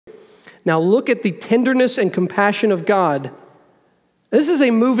Now look at the tenderness and compassion of God. This is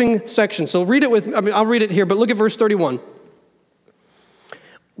a moving section, so read it with, I'll read it here, but look at verse 31.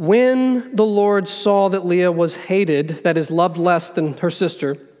 When the Lord saw that Leah was hated, that is, loved less than her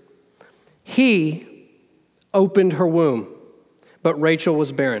sister, he opened her womb, but Rachel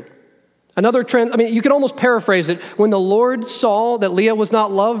was barren. You can almost paraphrase it. When the Lord saw that Leah was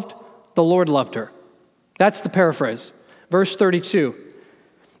not loved, the Lord loved her. That's the paraphrase. Verse 32.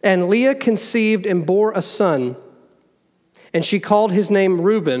 And Leah conceived and bore a son, and she called his name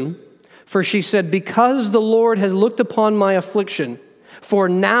Reuben, for she said, because the Lord has looked upon my affliction, for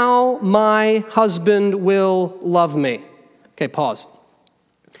now my husband will love me. Okay, pause.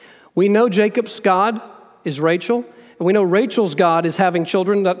 We know Jacob's God is Rachel, and we know Rachel's God is having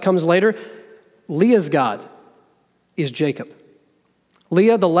children. That comes later. Leah's God is Jacob.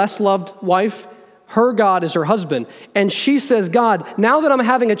 Leah, the less loved wife, her God is her husband. And she says, God, now that I'm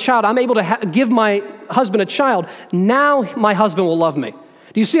having a child, I'm able to give my husband a child. Now my husband will love me.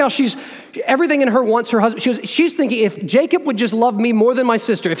 Do you see how everything in her wants her husband? She's thinking, if Jacob would just love me more than my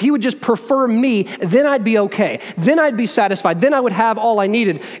sister, if he would just prefer me, then I'd be okay. Then I'd be satisfied. Then I would have all I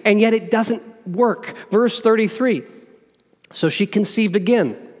needed. And yet it doesn't work. Verse 33. So she conceived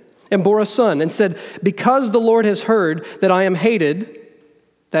again and bore a son and said, because the Lord has heard that I am hated,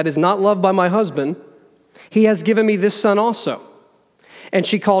 that is not loved by my husband, he has given me this son also. And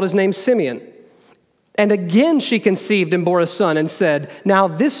she called his name Simeon. And again she conceived and bore a son and said, now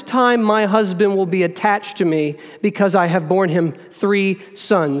this time my husband will be attached to me because I have borne him 3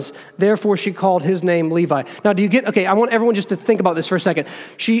 sons. Therefore she called his name Levi. Now I want everyone just to think about this for a second.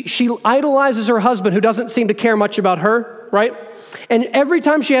 She idolizes her husband who doesn't seem to care much about her, right? And every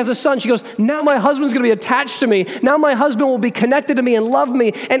time she has a son, she goes, now my husband's going to be attached to me. Now my husband will be connected to me and love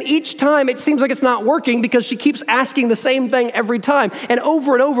me. And each time it seems like it's not working because she keeps asking the same thing every time. And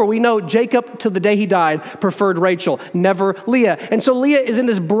over, we know Jacob, till the day he died, preferred Rachel, never Leah. And so Leah is in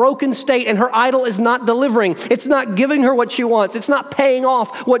this broken state and her idol is not delivering. It's not giving her what she wants. It's not paying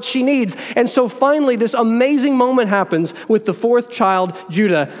off what she needs. And so finally, this amazing moment happens with the 4th child,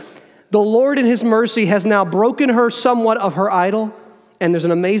 Judah. The Lord in his mercy has now broken her somewhat of her idol, and there's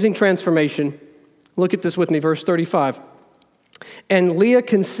an amazing transformation. Look at this with me, verse 35. And Leah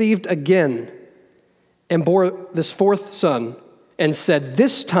conceived again and bore this 4th son and said,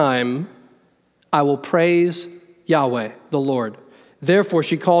 this time I will praise Yahweh, the Lord. Therefore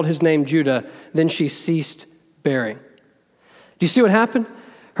she called his name Judah. Then she ceased bearing. Do you see what happened?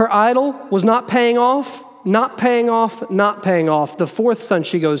 Her idol was not paying off. Not paying off. The 4th son,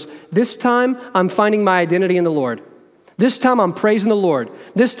 she goes, this time I'm finding my identity in the Lord. This time I'm praising the Lord.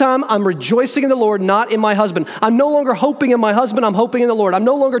 This time I'm rejoicing in the Lord, not in my husband. I'm no longer hoping in my husband, I'm hoping in the Lord. I'm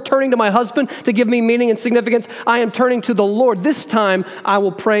no longer turning to my husband to give me meaning and significance. I am turning to the Lord. This time I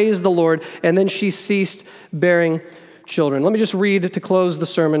will praise the Lord. And then she ceased bearing children. Let me just read, to close the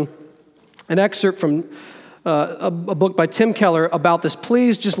sermon, an excerpt from a book by Tim Keller about this.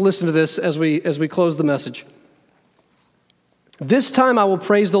 Please just listen to this as we close the message. This time I will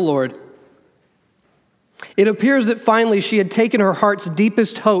praise the Lord. It appears that finally she had taken her heart's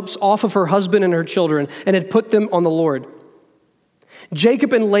deepest hopes off of her husband and her children and had put them on the Lord.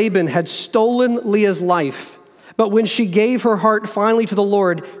 Jacob and Laban had stolen Leah's life, but when she gave her heart finally to the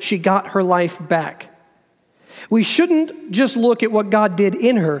Lord, she got her life back. We shouldn't just look at what God did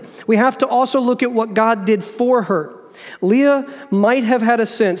in her. We have to also look at what God did for her. Leah might have had a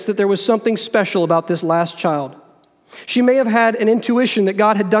sense that there was something special about this last child. She may have had an intuition that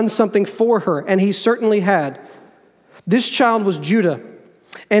God had done something for her, and he certainly had. This child was Judah.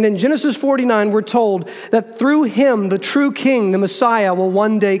 And in Genesis 49, we're told that through him, the true king, the Messiah, will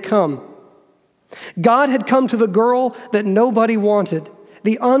one day come. God had come to the girl that nobody wanted,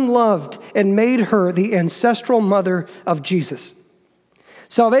 the unloved, and made her the ancestral mother of Jesus.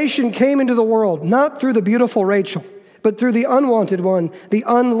 Salvation came into the world, not through the beautiful Rachel, but through the unwanted one, the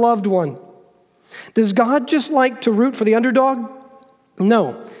unloved one. Does God just like to root for the underdog?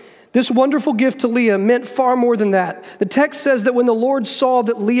 No. This wonderful gift to Leah meant far more than that. The text says that when the Lord saw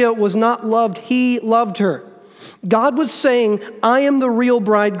that Leah was not loved, he loved her. God was saying, I am the real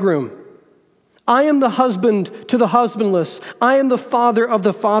bridegroom. I am the husband to the husbandless. I am the father of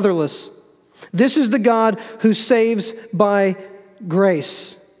the fatherless. This is the God who saves by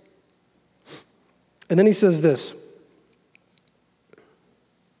grace. And then he says this.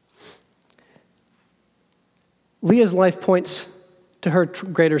 Leah's life points to her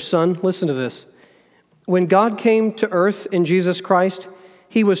greater son. Listen to this. When God came to earth in Jesus Christ,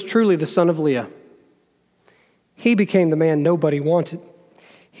 he was truly the son of Leah. He became the man nobody wanted.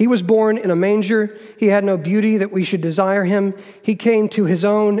 He was born in a manger. He had no beauty that we should desire him. He came to his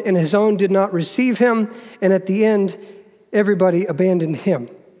own, and his own did not receive him. And at the end, everybody abandoned him.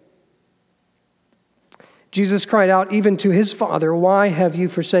 Jesus cried out even to his Father, "Why have you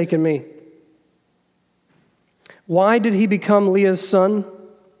forsaken me?" Why did he become Leah's son?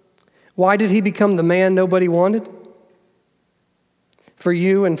 Why did he become the man nobody wanted? For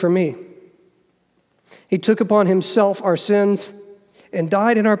you and for me. He took upon himself our sins and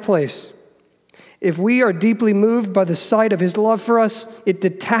died in our place. If we are deeply moved by the sight of his love for us, it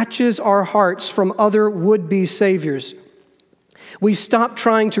detaches our hearts from other would-be saviors. We stop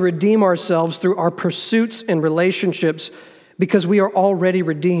trying to redeem ourselves through our pursuits and relationships because we are already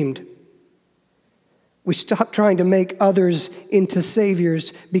redeemed. We stop trying to make others into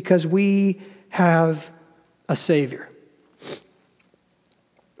saviors because we have a Savior. This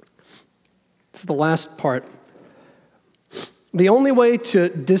is the last part. The only way to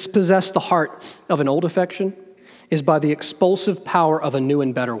dispossess the heart of an old affection is by the expulsive power of a new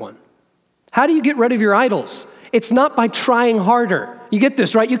and better one. How do you get rid of your idols? It's not by trying harder. You get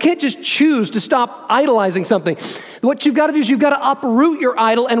this, right? You can't just choose to stop idolizing something. What you've got to do is you've got to uproot your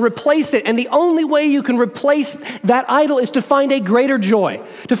idol and replace it. And the only way you can replace that idol is to find a greater joy,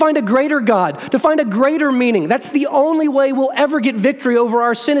 to find a greater God, to find a greater meaning. That's the only way we'll ever get victory over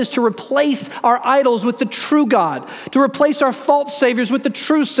our sin, is to replace our idols with the true God, to replace our false saviors with the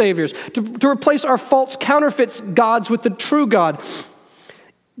true saviors, to replace our false counterfeit gods with the true God.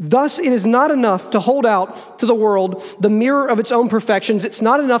 Thus, it is not enough to hold out to the world the mirror of its own perfections. It's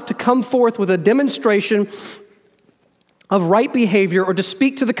not enough to come forth with a demonstration of right behavior or to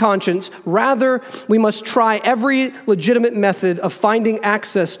speak to the conscience. Rather, we must try every legitimate method of finding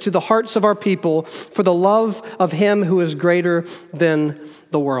access to the hearts of our people for the love of him who is greater than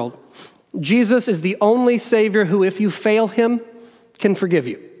the world. Jesus is the only Savior who, if you fail him, can forgive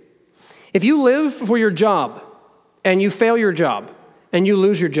you. If you live for your job and you fail your job, and you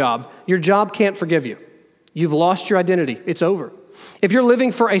lose your job can't forgive you. You've lost your identity. It's over. If you're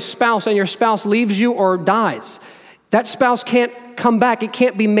living for a spouse and your spouse leaves you or dies, that spouse can't come back. It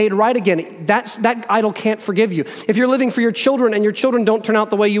can't be made right again. That idol can't forgive you. If you're living for your children and your children don't turn out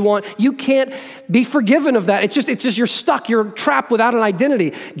the way you want, you can't be forgiven of that. It's just you're stuck. You're trapped without an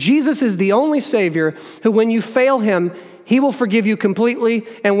identity. Jesus is the only Savior who, when you fail him, he will forgive you completely,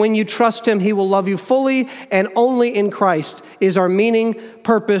 and when you trust him, he will love you fully, and only in Christ is our meaning,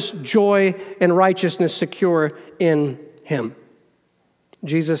 purpose, joy, and righteousness secure in him.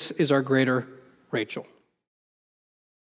 Jesus is our greater Rachel.